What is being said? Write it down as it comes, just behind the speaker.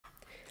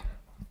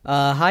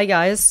Hi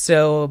guys,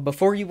 so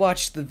before you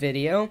watch the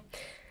video,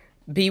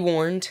 be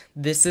warned,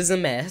 this is a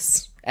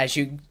mess, as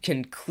you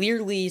can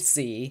clearly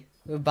see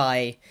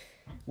by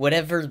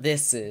whatever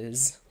this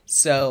is.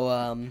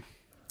 So,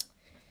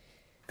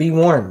 Be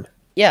warned.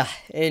 yeah,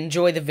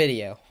 enjoy the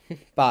video.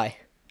 Bye.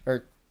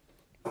 Or,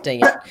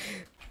 dang it.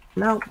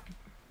 No,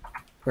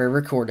 We're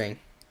recording.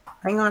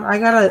 hang on.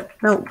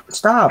 No,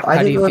 stop. I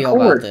How do didn't you feel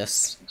record. about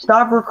this?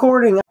 Stop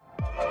recording.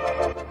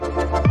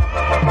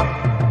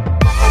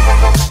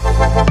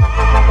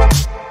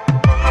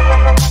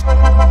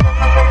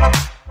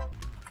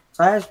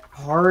 Slash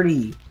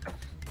party.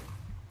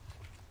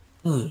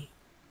 Hey,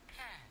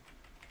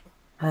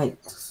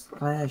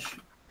 slash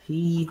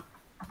P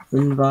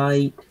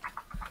invite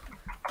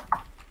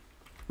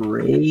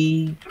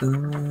Ray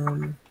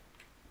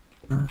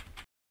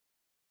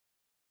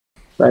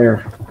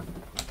there.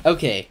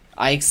 Okay,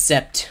 I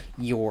accept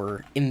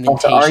your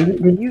Also,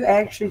 invitation. did you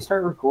actually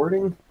start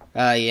recording?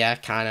 Yeah,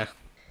 kinda.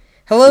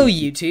 Hello,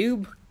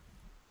 YouTube!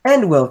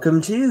 And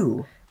welcome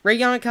to Ray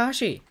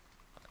Yanakashi.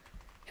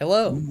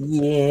 Hello.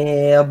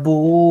 Yeah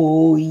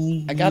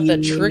boy. I got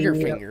the trigger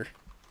finger.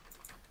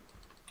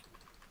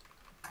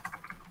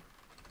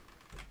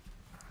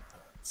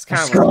 It's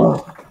kind Let's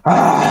of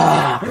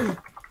go.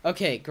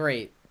 Okay,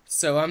 great.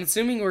 So I'm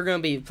assuming we're gonna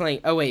be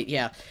playing. Oh wait,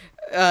 yeah.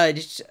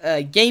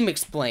 Game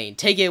explain.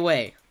 Take it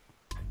away.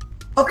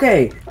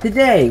 Okay,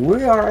 today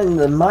we are in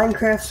the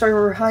Minecraft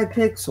server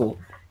Hypixel.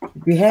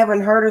 If you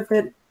haven't heard of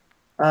it,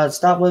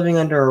 stop living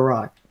under a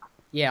rock.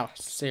 Yeah,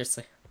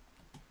 seriously.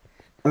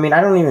 I mean,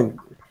 I don't even.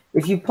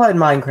 If you played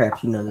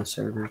Minecraft, you know the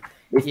server.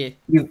 If Yeah.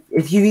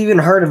 you've even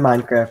heard of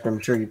Minecraft, I'm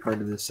sure you've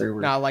heard of this server.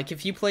 Nah, like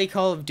if you play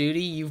Call of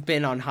Duty, you've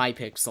been on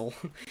Hypixel.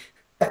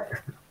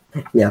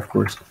 Yeah, of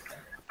course.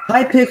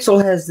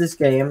 Hypixel has this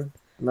game,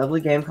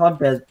 lovely game called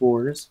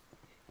Bedwars.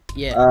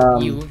 Yeah,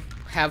 you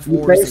have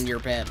wars in your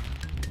bed.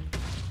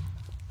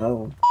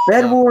 Oh.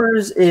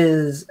 Bedwars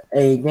is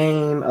a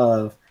game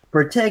of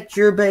protect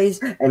your base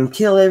and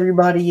kill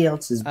everybody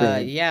else's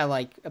base. Yeah,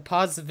 like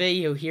pause the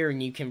video here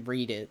and you can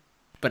read it,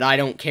 but I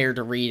don't care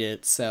to read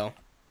it, so.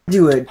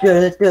 Do it.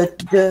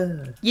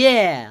 Duh.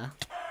 Yeah.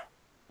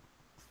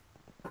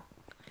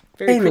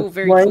 Very Hey, cool,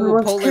 very McFlame cool.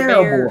 looks Polar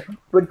terrible, bear.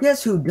 but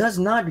guess who does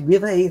not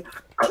give a?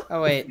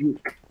 Oh wait,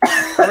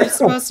 are we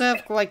supposed to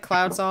have like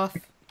clouds off?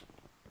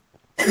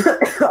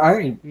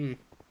 Alright. Hmm.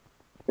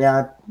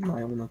 Yeah, I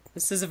don't know.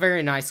 This is a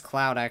very nice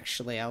cloud,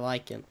 actually. I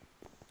like it.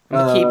 I'm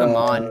gonna keep them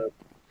on.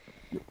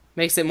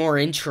 Makes it more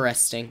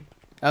interesting.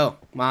 Oh,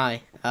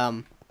 my.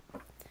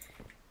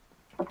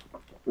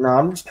 No,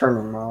 I'm just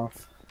turning them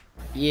off.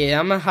 Yeah,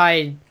 I'm gonna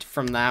hide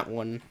from that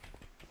one.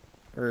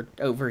 Or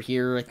over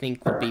here, I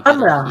think would be I'm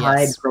better. gonna hide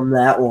Yes. from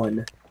that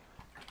one.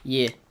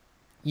 Yeah.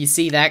 You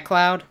see that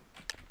cloud?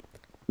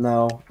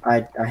 No,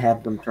 I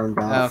have them turned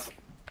off.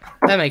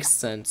 Oh, that makes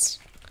sense.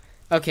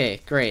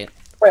 Okay, great.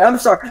 Wait, I'm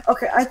sorry.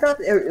 Okay, I thought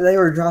they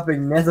were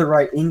dropping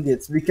netherite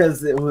ingots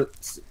because it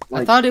was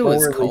like I thought it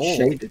was poorly cold.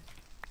 shaded.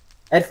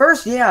 At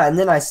first, yeah, and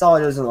then I saw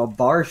it was in a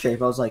bar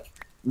shape. I was like,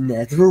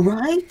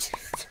 netherite?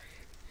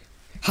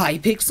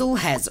 Hypixel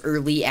has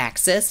early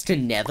access to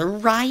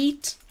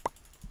netherite?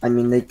 I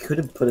mean, they could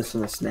have put us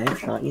in a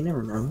snapshot. You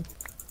never know.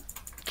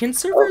 Can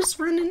servers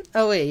run in?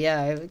 Oh wait,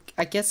 yeah,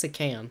 I guess it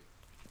can.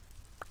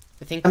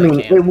 I think I they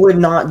mean, can. it would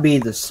not be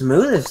the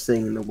smoothest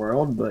thing in the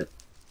world, but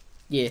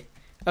Yeah.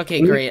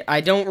 Okay, great.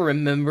 I don't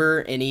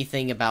remember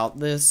anything about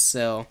this,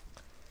 so...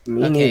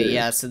 me Okay, neither.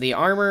 yeah, so the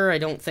armor I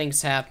don't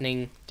think's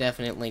happening.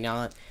 Definitely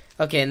not.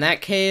 Okay, in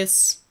that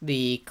case,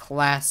 the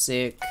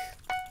classic...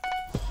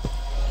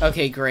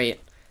 Okay, great.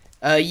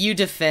 You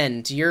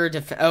defend. You're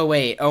oh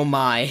wait, oh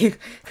my.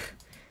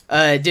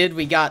 Dude,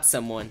 we got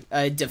someone.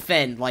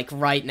 Defend, like,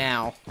 right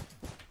now.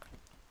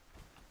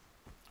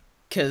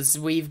 'Cause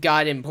we've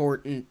got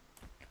important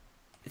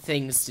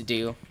things to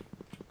do.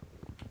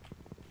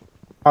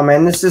 Oh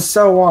man, this is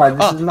so odd.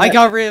 This is Oh, not... I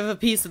got rid of a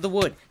piece of the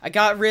wood. I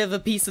got rid of a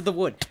piece of the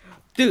wood.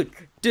 Dude,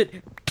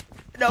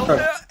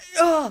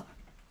 no,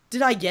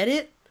 did I get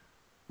it?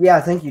 Yeah,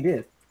 I think you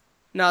did.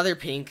 No, they're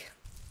pink.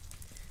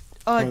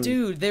 Oh, Dang.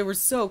 dude, they were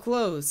so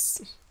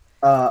close.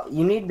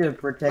 You need to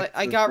protect...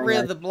 I the got thing. rid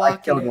of the block. I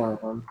killed one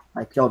of them.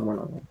 I killed one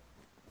of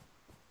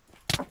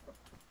them.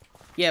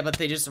 Yeah, but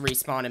they just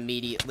respawn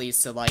immediately,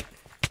 so like...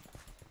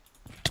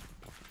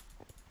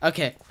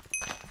 Okay.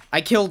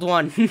 I killed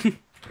one.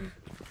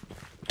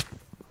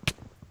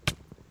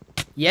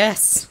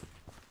 Yes.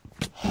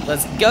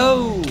 Let's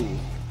go.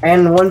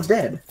 And one's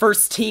dead.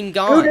 First team Two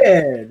gone.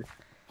 dead.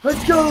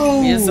 Let's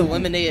go. We just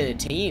eliminated a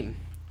team.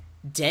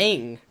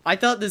 Dang. I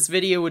thought this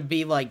video would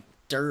be like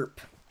derp.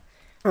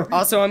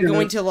 Also, I'm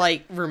going to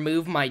like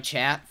remove my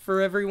chat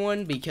for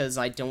everyone because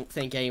I don't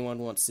think anyone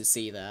wants to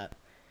see that.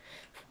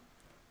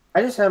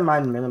 I just have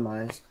mine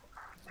minimized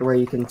to where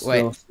you can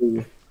still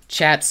see.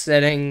 Chat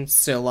settings,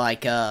 so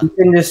like You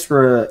can just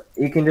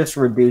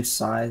reduce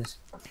size.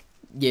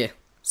 yeah.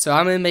 So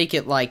I'm gonna make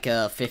it like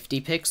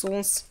 50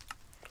 pixels.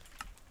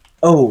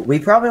 Oh, we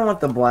probably want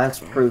the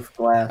blast proof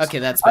glass. Okay,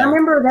 that's I better.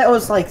 remember that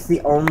was like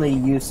the only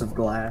use of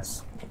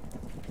glass.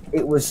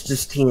 it was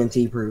just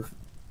TNT proof.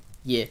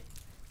 Yeah.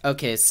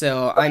 Okay,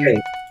 so Okay. I'm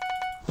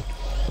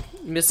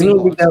We missing need to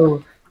one.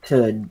 go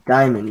to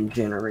diamond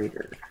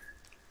generator.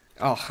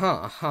 Oh,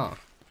 huh.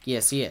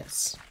 Yes.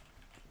 Yes,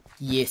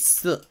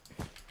 sir.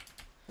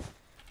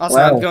 Also,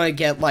 I'm Wow. gonna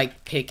get,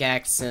 like,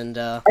 pickaxe and,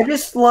 I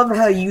just love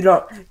how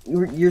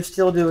you're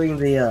still doing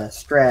the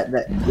strat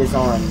that is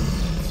on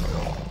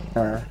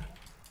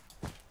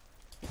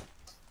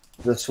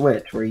the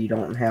Switch, where you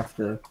don't have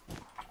to.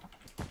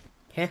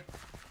 Heh.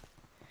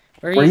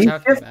 What are you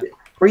talking about?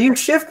 Were you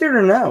shifted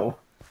or no?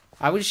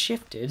 I was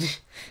shifted.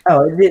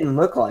 Oh, it didn't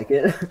look like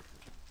it.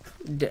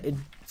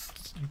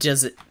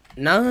 Does it?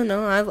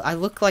 No, I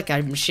look like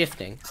I'm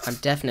shifting. I'm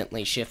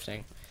definitely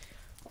shifting.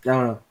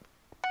 No.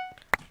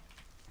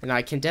 And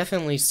I can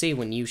definitely see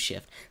when you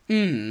shift.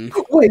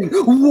 Wait,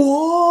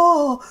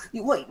 whoa!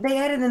 Wait, they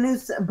added a new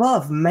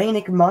buff,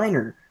 Manic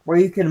Miner, where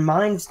you can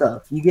mine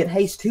stuff. You get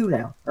Haste 2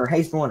 now, or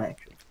Haste 1,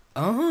 actually.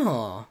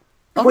 Oh.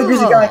 Wait,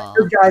 there's a guy,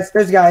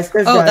 there's guys.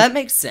 That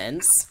makes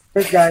sense.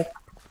 There's guys.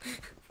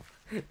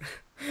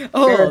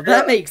 Oh,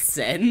 that makes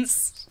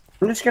sense.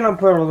 I'm just gonna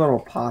put a little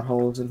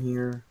potholes in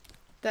here.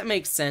 That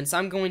makes sense.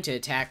 I'm going to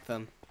attack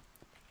them.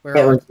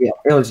 It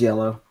was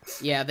yellow.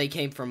 Yeah, they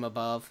came from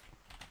above.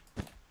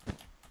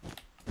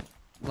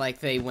 Like,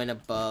 they went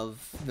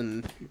above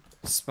the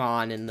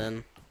spawn, and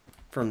then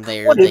from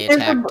there they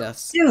attacked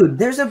us. Dude,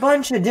 there's a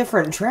bunch of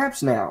different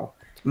traps now.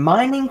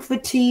 Mining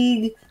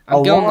fatigue.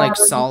 I'm going like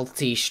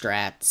salty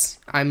strats.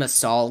 I'm a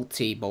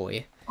salty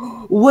boy.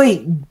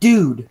 Wait,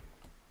 dude.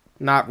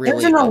 Not really.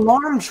 There's an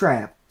alarm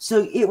trap,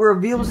 so it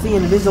reveals the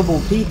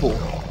invisible people.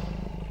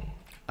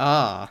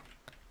 Ah.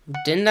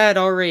 Didn't that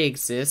already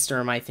exist, or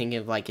am I thinking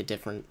of like a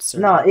different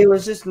server? No, it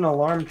was just an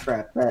alarm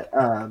trap that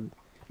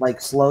like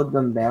slowed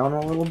them down a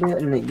little bit,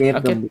 and it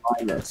gave them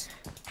blindness.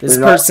 This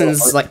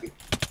person's like...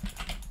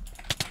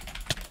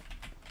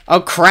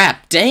 Oh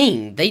crap,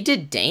 dang! They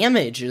did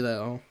damage,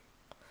 though.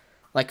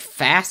 Like,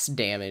 fast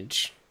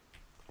damage.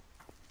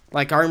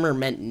 Like, armor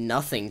meant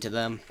nothing to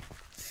them.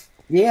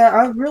 Yeah,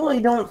 I really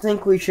don't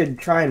think we should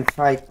try and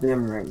fight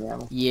them right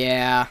now.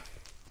 Yeah.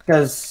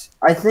 Because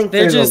I think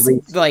they're just,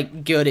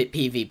 like, good at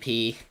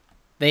PvP.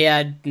 They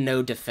had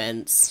no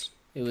defense.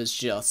 It was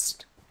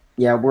just...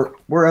 Yeah,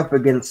 we're up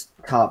against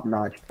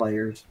top-notch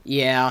players.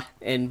 Yeah,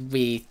 and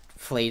we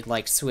played,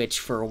 like, Switch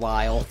for a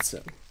while,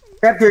 so...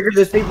 Trap trigger,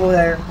 there's people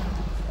there.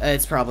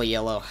 It's probably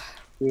yellow.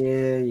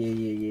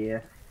 Yeah.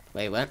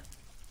 Wait, what?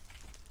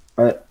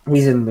 But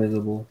he's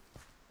invisible.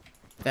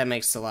 That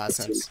makes a lot of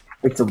sense.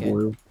 It's a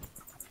blue.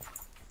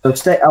 So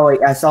stay. Oh wait,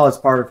 I saw his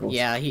particles.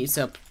 Yeah, he's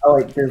up. Oh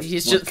wait, there's.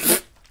 He's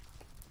just.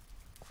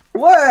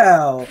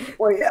 Wow!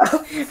 Wait.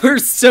 We're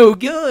so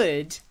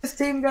good. This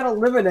team got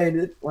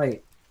eliminated.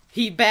 Wait.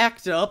 He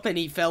backed up and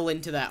he fell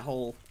into that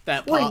hole.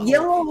 That pothole.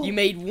 Yellow. You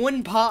made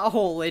one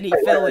pothole and he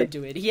fell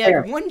into it. He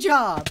had one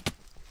job.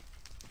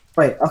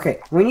 Wait. Okay.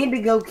 We need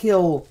to go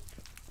kill.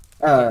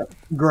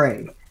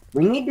 Gray.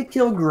 We need to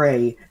kill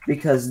Gray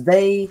because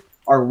they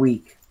are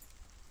weak.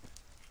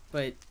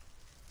 But,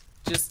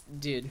 just,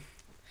 dude,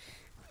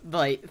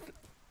 like,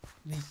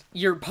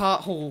 your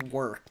pothole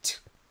worked.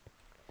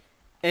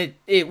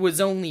 It was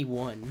only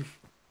one.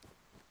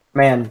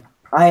 Man,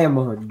 I am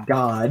a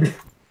god.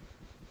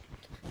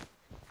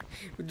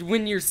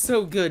 When you're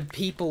so good,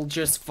 people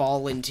just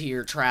fall into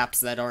your traps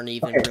that aren't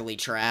even really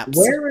traps.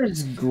 Where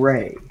is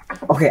Gray?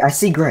 Okay, I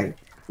see Gray.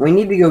 We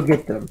need to go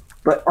get them.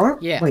 But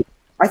wait,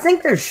 I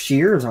think there's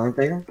shears, aren't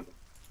there?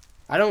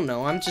 I don't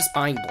know, I'm just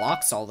buying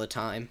blocks all the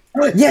time.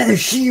 Yeah, there's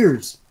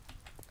shears!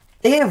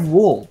 They have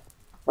wool.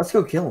 Let's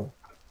go kill them.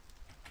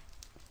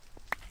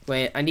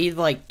 Wait, I need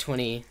like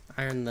 20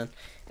 iron then.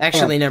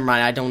 Actually, never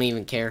mind, I don't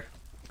even care.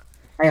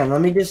 Hang on,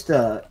 let me just,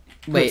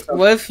 Wait,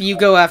 what if you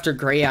go after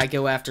gray, I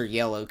go after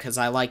yellow, because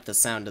I like the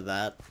sound of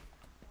that.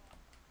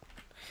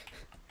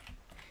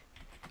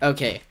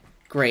 Okay,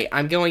 great,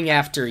 I'm going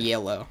after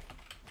yellow.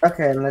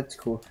 Okay, that's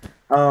cool.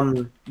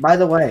 By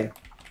the way,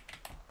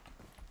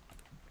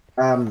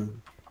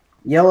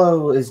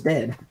 yellow is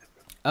dead.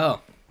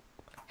 Oh.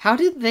 How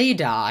did they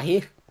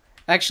die?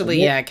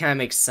 Actually, yeah, it kind of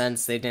makes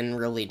sense. They didn't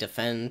really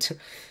defend.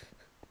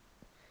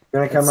 You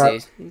wanna come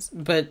up?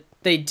 But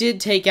they did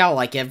take out,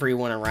 like,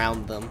 everyone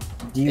around them.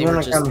 Do you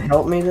want to come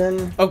help me,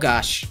 then? Oh,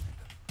 gosh.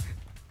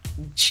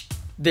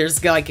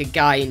 There's, like, a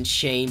guy in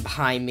chain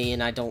behind me,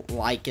 and I don't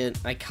like it.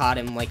 I caught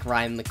him, like,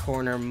 right in the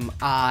corner of my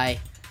eye.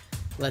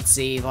 Let's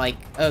see, like,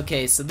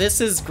 okay, so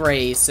this is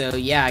Gray, so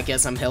yeah, I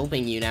guess I'm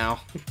helping you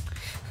now.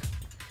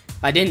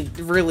 I didn't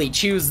really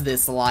choose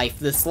this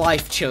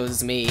life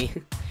chose me.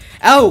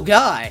 Oh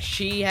gosh,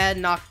 he had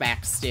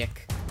knockback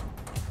stick.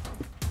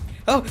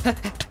 Oh,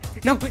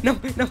 no,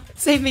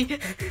 save me.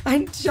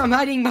 I'm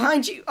hiding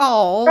behind you.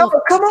 Oh.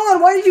 Oh, come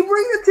on, why did you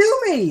bring it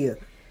to me?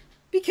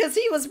 Because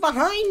he was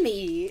behind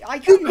me. I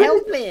couldn't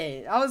help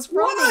it. I was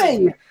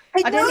running. Why?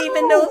 Hey, I didn't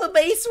even know the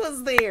base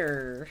was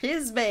there.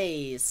 His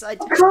base.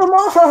 Come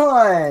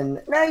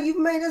on! Now you've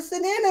made us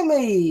an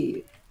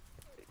enemy!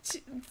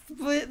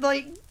 But,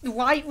 like,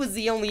 white was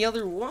the only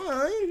other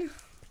one.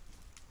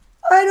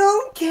 I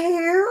don't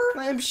care.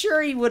 I'm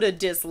sure he would have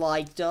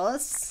disliked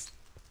us.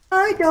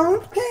 I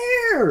don't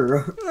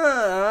care.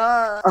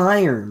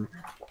 Iron.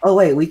 Oh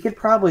wait, we could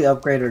probably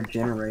upgrade our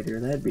generator.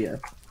 That'd be a...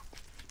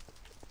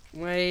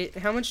 Wait,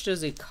 how much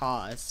does it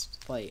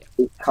cost? Like,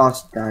 It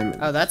costs diamonds.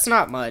 oh, that's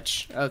not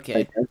much. Okay.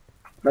 Wait,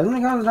 doesn't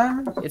it cost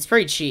diamonds? It's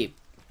pretty cheap.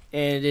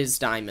 It is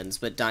diamonds,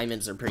 but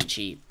diamonds are pretty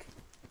cheap.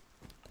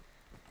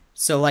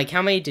 So, like,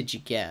 how many did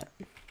you get?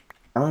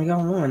 I only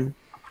got one.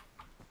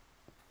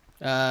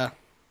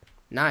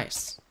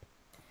 Nice.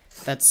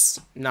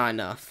 That's not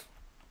enough.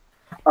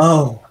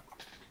 Oh.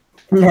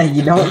 Yeah,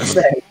 you don't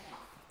say.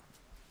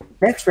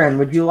 Next round,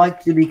 would you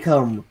like to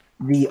become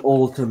the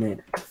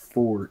ultimate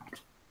fort?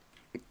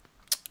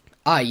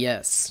 Ah,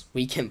 yes.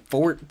 We can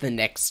fort the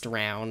next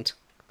round.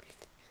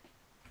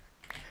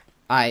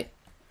 I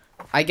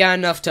got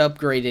enough to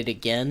upgrade it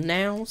again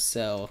now,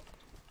 so...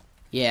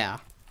 Yeah.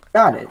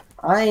 Got it.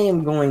 I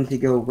am going to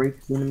go rape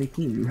the enemy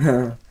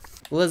team.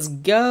 Let's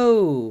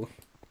go!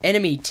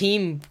 Enemy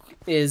team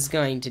is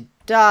going to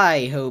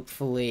die,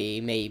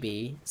 hopefully,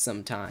 maybe,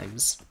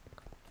 sometimes.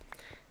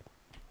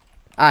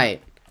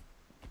 Alright.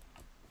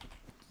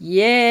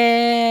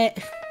 Yeah!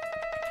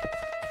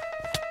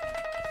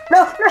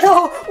 No,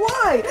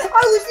 why?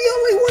 I was the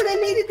only one that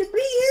needed to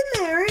be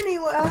in there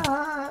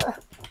anyway.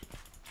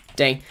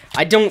 Dang,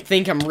 I don't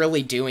think I'm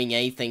really doing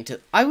anything to...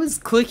 I was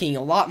clicking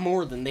a lot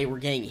more than they were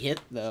getting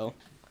hit, though.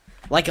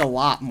 Like, a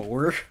lot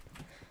more.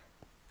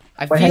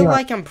 I Wait, feel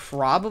like I'm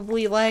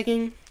probably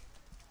lagging.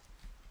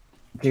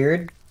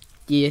 Jared?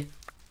 Yeah.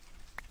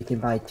 You can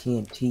buy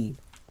TNT.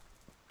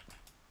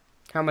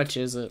 How much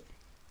is it?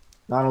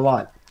 Not a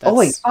lot. Oh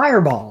wait,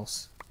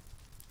 fireballs!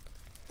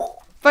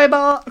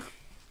 Fireball!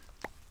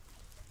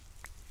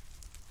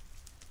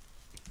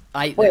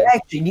 Wait,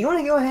 actually, do you want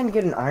to go ahead and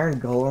get an iron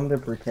golem to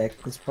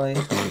protect this place?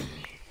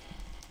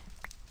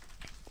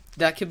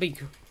 That could be,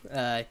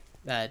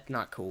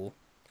 not cool.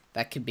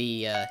 That could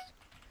be,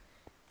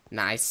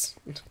 nice.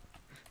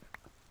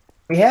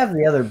 We have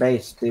the other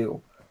base,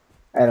 too,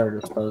 at our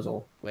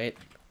disposal. Wait,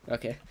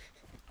 okay.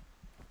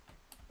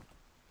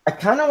 I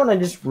kind of want to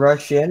just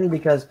rush in,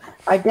 because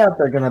I doubt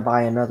they're going to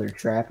buy another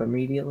trap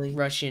immediately.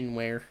 Rush in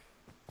where?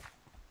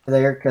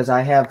 There, because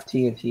I have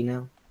TNT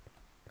now.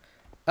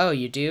 Oh,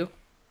 you do?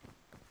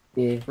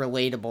 Yeah.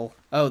 Relatable.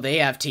 Oh, they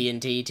have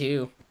TNT,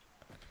 too.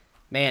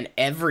 Man,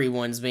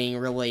 everyone's being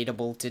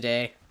relatable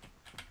today.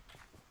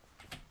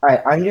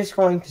 Alright, I'm just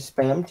going to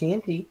spam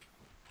TNT.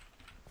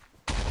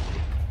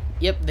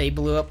 Yep, they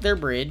blew up their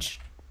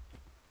bridge.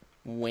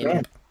 Win.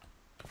 Man.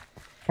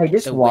 Hey,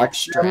 just The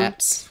watch witch them.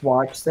 traps.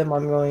 Watch them.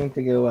 I'm going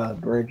to go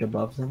bridge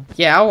above them.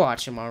 Yeah, I'll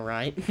watch them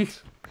alright.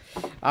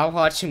 I'll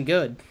watch them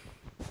good.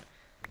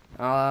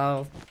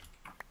 I'll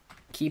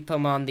keep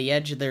them on the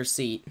edge of their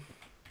seat.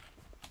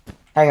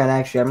 Hang on,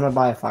 actually, I'm going to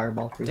buy a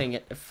fireball for you. Dang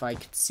it, if I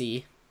could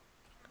see.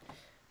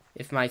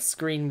 If my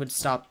screen would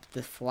stop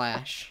the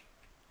flash.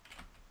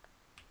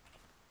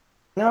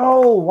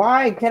 No,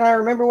 why can't I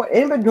remember what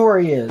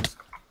inventory is?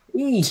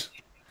 Eesh.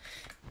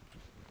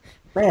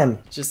 Man.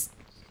 Just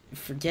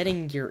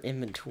forgetting your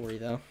inventory,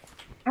 though.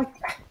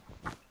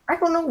 I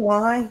don't know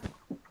why.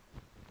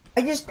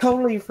 I just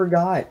totally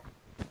forgot.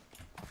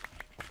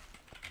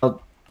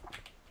 Oh,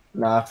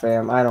 nah,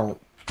 fam. I don't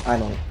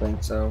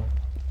think so.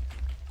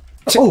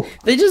 Oh,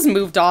 They just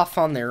moved off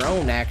on their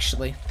own,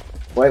 actually.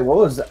 wait, what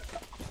was that?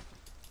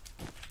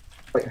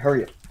 Wait,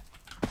 hurry up.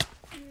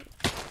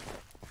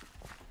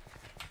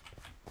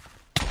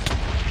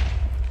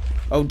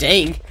 Oh,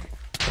 dang.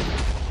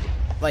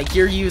 Like,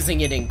 you're using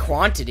it in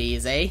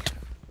quantities, eh?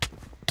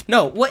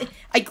 No, what?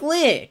 I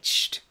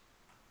glitched.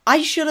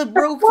 I should have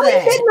broke Why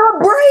that. did it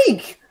not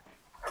break?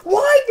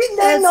 Why did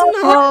that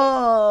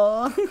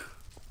not break?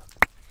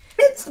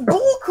 It's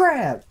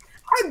bullcrap.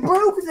 I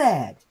broke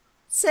that.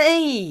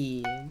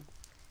 Same.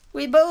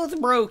 We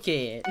both broke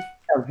it.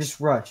 No, just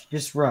rush.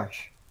 Just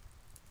rush.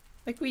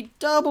 Like, we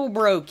double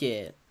broke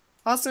it.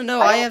 Also,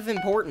 no, I have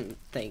important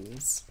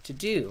things to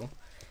do.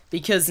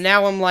 Because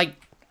now I'm, like,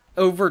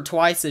 over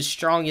twice as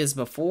strong as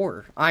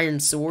before. Iron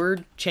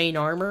sword, chain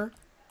armor.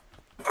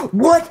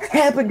 What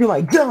happened to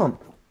my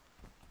dump?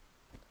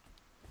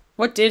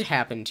 What did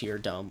happen to your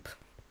dump?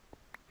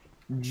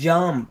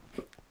 Jump.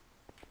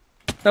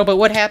 No, but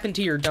what happened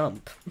to your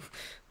dump?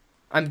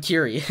 I'm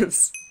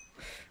curious.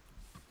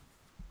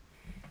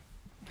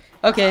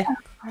 Okay.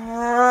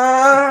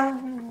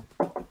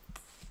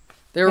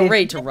 They were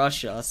ready to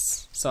rush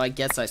us, so I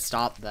guess I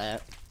stopped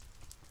that.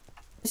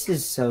 This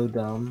is so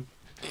dumb.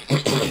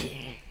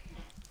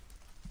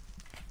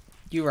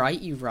 You right,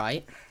 you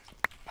right.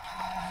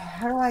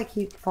 How do I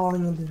keep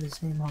falling into the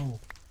same hole?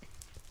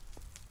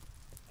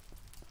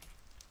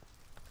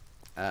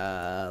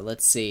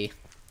 Let's see.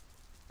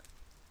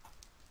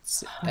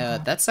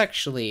 That's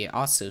actually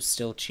also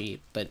still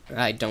cheap, but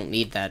I don't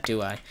need that,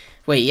 do I?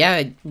 Wait,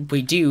 yeah,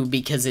 we do,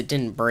 because it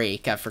didn't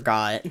break, I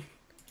forgot.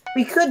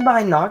 We could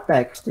buy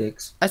knockback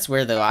sticks. I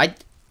swear, though,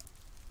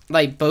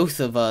 like, both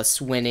of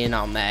us went in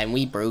on that, and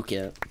we broke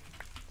it.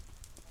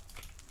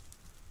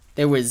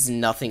 There was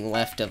nothing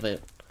left of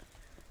it.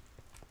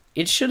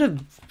 It should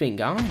have been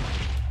gone.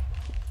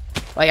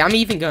 Like, I'm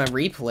even gonna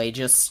replay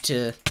just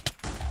to,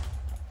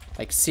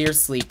 like,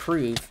 seriously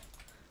prove.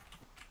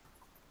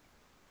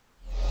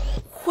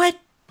 What?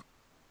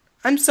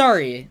 I'm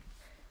sorry.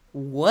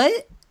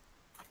 What?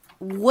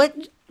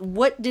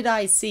 What did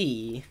I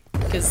see?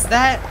 Because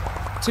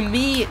that, to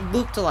me, it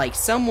looked like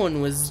someone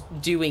was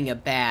doing a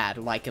bad.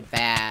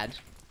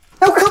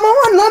 Oh, come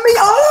on, let me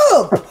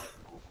up!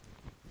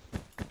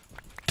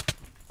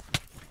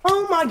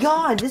 Oh my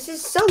god, this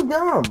is so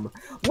dumb.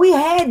 We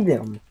had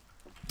them.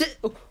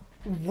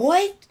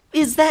 What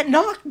is that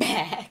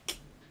knockback?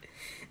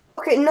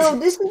 Okay, no,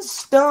 this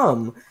is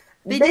dumb.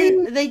 They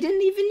didn't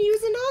even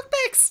use a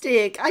knockback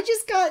stick. I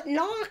just got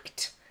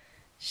knocked.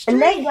 Straight.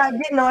 And that guy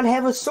did not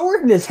have a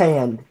sword in his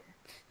hand.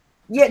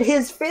 Yet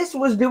his fist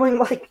was doing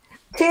like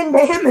 10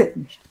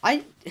 damage.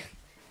 I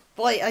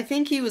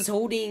think he was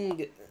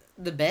holding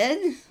the bed,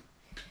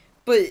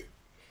 but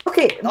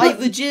okay, I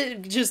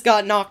legit just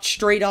got knocked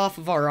straight off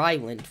of our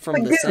island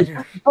from the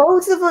center.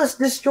 Both of us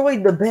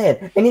destroyed the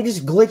bed, and it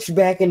just glitched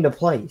back into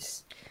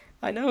place.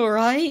 I know,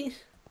 right?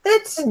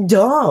 That's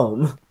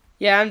dumb.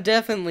 Yeah, I'm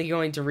definitely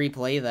going to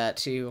replay that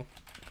too,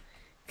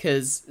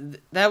 because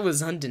that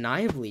was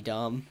undeniably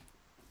dumb.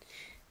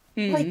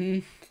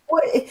 Like,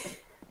 what?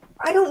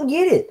 I don't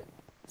get it.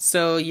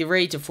 So, you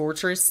ready to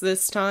fortress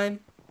this time?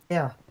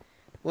 Yeah.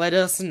 Let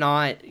us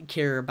not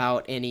care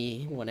about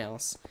anyone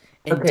else.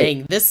 And okay.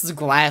 dang, this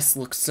glass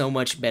looks so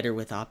much better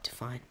with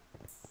Optifine.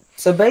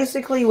 So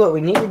basically what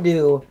we need to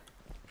do,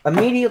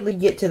 immediately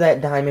get to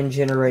that diamond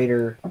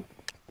generator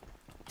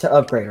to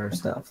upgrade our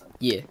stuff.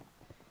 Yeah.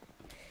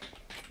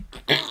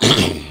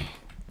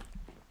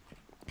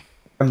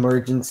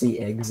 Emergency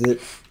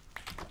exit.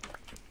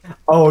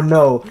 Oh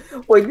no.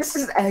 Wait, this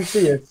is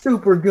actually a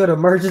super good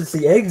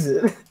emergency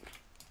exit.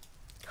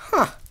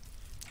 Huh.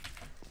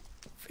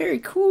 Very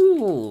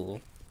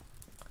cool.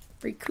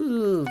 Very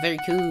cool, very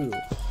cool.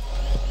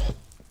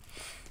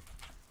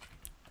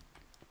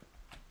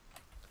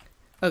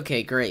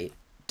 Okay, great.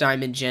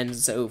 Diamond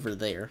Gen's over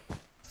there.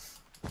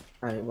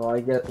 Alright, well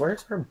I get,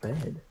 where's her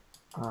bed?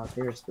 Ah,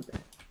 there's the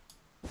bed.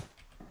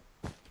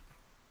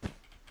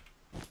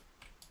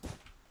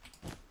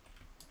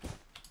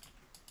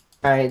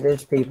 Alright,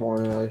 there's people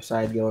on the other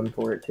side going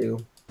for it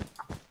too.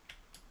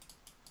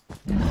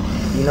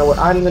 You know what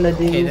I'm gonna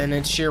do? Okay, then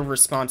it's your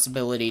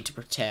responsibility to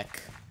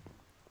protect.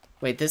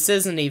 Wait, this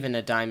isn't even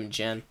a diamond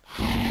gen.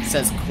 It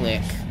says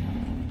click.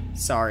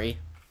 Sorry.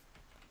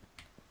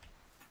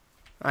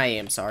 I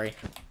am sorry.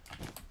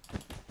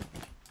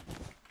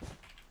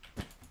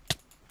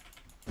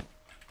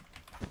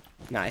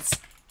 Nice.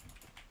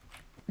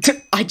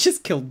 I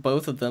just killed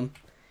both of them.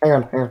 Hang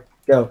on,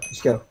 go,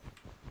 let's go.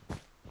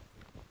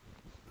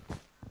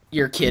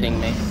 You're kidding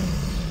me.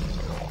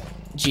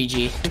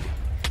 GG.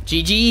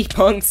 GG,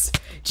 punks!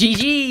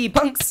 GG,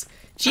 punks!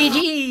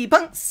 GG,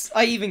 punks!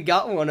 I even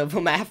got one of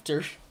them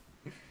after.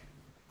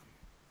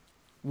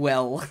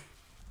 Well.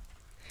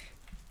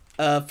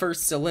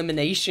 First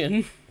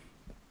elimination.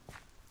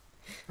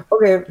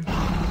 Okay.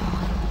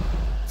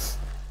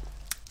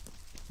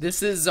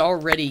 This is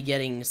already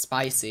getting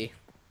spicy.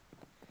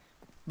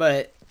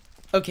 But,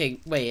 okay,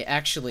 wait,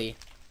 actually,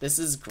 this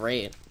is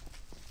great.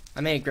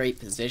 I'm in a great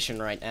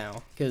position right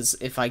now, because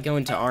if I go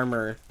into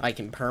armor, I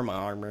can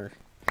perma-armor.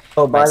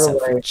 Oh, by the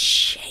way,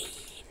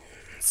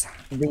 chains.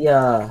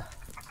 The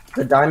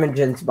diamond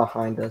gen's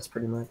behind us,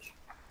 pretty much.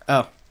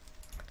 Oh.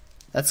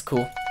 That's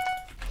cool.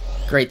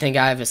 Great thing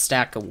I have a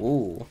stack of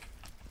wool.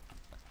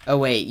 Oh,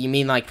 wait, you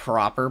mean like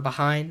proper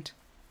behind?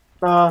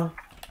 Like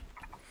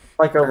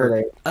over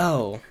there.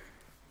 Oh.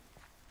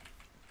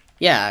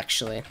 Yeah,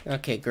 actually.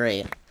 Okay,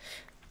 great.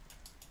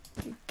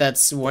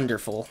 That's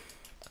wonderful.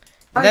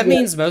 That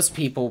means most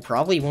people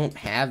probably won't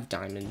have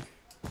diamond.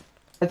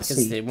 Let's see.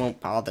 Because they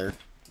won't bother.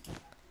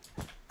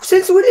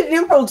 Since when did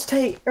emeralds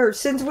take, or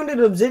since when did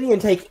obsidian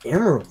take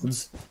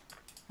emeralds?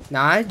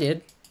 Nah, I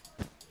did.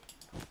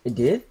 It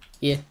did?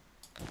 Yeah.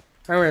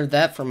 I remember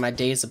that from my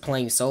days of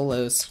playing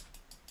solos.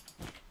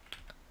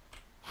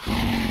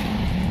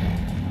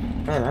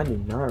 Man, I do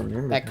not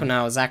remember Back that. when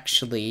I was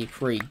actually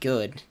pretty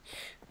good.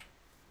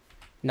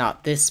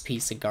 Not this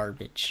piece of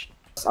garbage.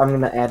 I'm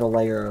gonna add a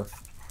layer of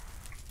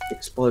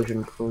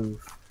explosion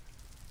proof.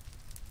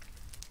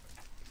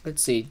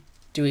 Let's see.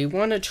 Do we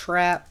want to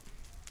trap?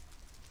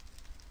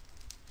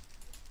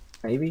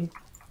 Maybe.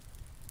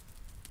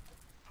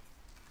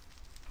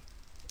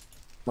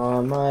 I'm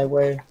on my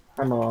way.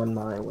 I'm on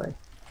my way.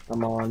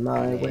 I'm on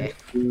my way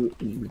to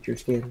eat your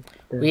skin.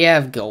 We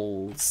have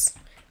goals.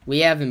 We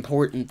have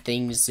important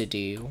things to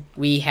do.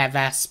 We have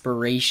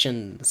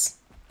aspirations.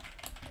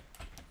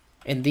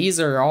 And these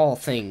are all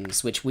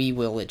things which we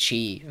will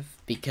achieve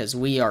because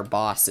we are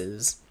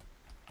bosses.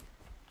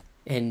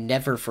 And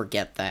never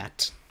forget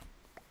that.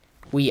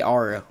 We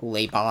are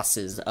the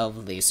bosses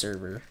of the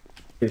server.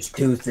 There's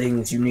two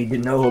things you need to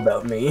know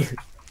about me.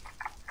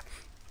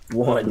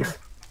 One,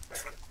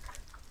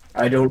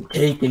 I don't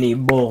take any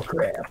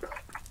bullcrap.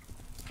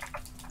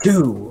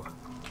 Two,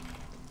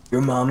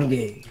 your mom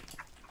gay.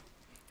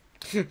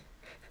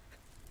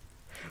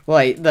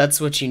 Like,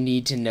 that's what you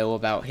need to know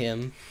about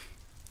him.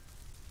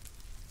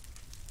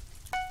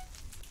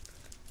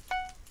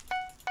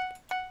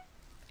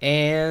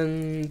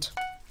 And...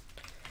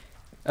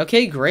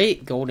 okay,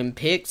 great. Golden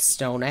pick,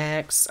 stone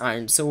axe,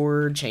 iron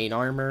sword, chain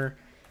armor.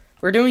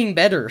 We're doing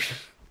better.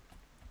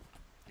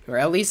 Or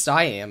at least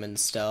I am and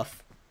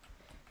stuff.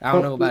 I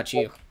don't know about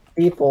you.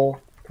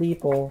 People.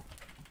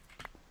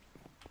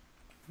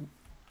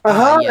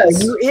 Aha,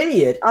 yes. you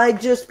idiot. I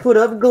just put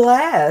up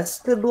glass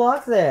to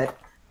block that.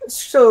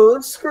 So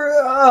screw.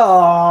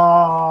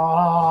 Oh,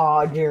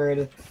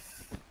 Jared.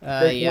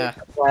 Yeah.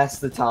 Glass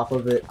the top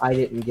of it. I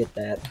didn't get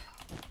that.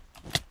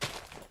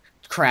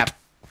 Crap.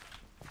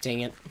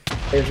 Dang it.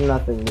 There's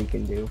nothing we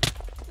can do.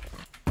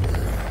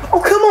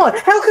 Oh, come on!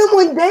 How come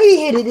when they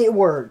hit it, it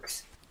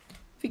works?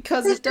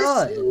 Because it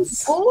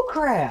does. Bull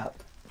crap.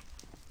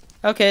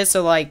 Okay,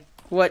 so, like,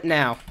 what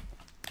now?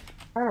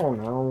 I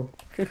don't know.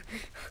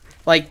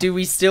 Like, do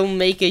we still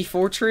make a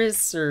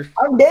fortress, or...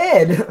 I'm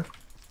dead!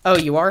 Oh,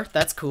 you are?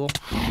 That's cool.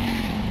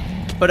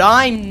 But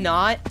I'm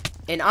not,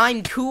 and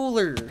I'm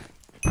cooler.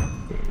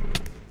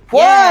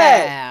 What?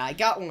 Yeah, I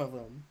got one of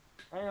them.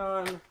 Hang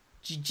on.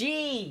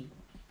 GG!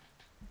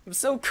 I'm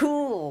so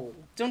cool.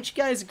 Don't you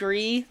guys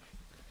agree?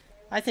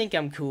 I think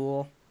I'm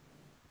cool.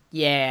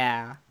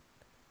 Yeah.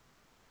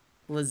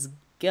 Let's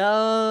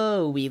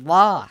go. We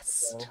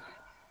lost.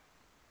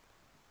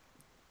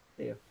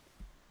 Yeah.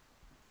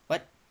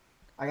 What?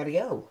 I gotta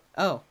go.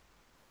 Oh.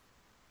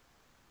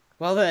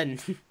 Well then.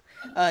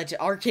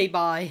 Arcade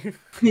bye.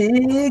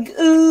 Big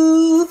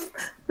oof,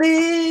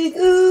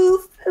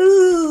 oof.